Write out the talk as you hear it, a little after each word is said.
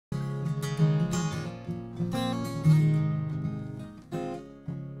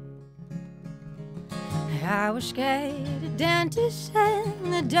I was scared of dentists in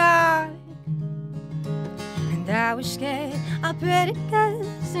the dark, and I was scared of pretty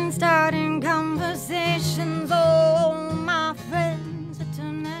girls and starting conversations. All my friends are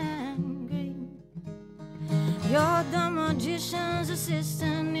turning green. You're the magician's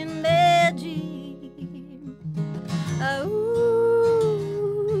assistant in their dream. Oh,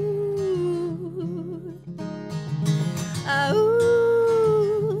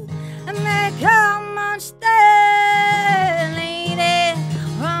 oh, and they come on stay, lady,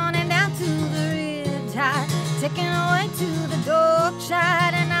 running down to the Riptide, taking away to the dark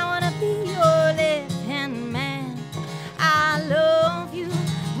side. And I wanna be your left-hand man. I love you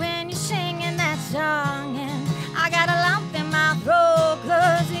when you're singing that song, and I got a lump in my throat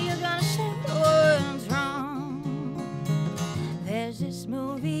 'cause you're gonna sing the words wrong. There's this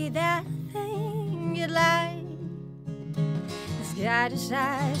movie that I think you'd like. This guy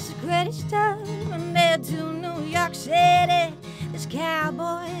decides to quit his job and head to New York City. This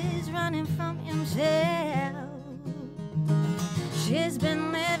cowboy is running from himself. She's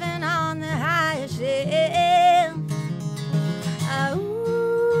been living on the highest shelf. Oh,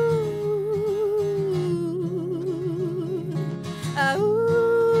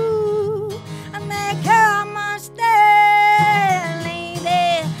 oh, and they come on stay,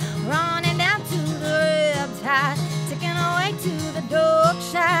 lady, running down to the Riptide, taking away to the dark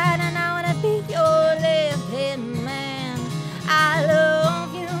side. And I wanna be your left-hand man. I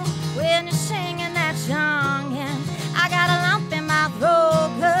love you when you're singing that song, and I got a lump in my throat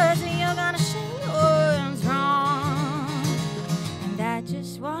 'cause you're gonna sing the words wrong. And I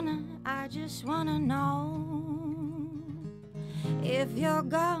just wanna know if you're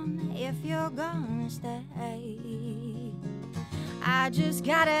gonna stay. I just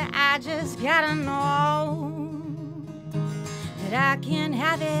gotta know that I can't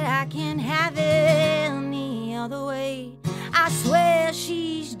have it any other way. I swear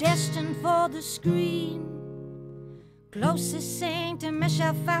she's destined for the screen, closest thing to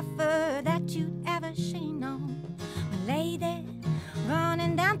Michelle Pfeiffer that you'd ever seen. No, Milae,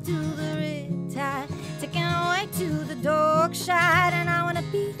 running down to the Riptide, taking away to the dark side. And I wanna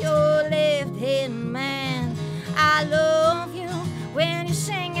be your left-hand man. I love you when you're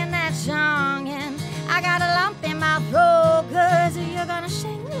singing that song, and I got a lump in my throat 'cause you're gonna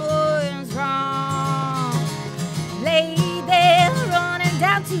sing the words wrong. Lady, running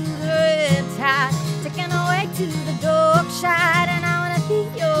down to the Riptide, taking away to the dark side. And I wanna be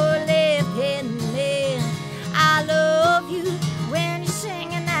your left-hand man. I love you when you're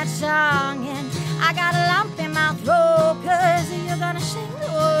singing that song, and I got a lump in my throat 'cause you're gonna sing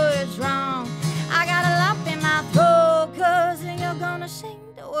the words wrong. I got a lump in my throat 'cause you're gonna sing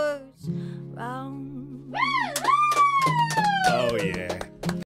the words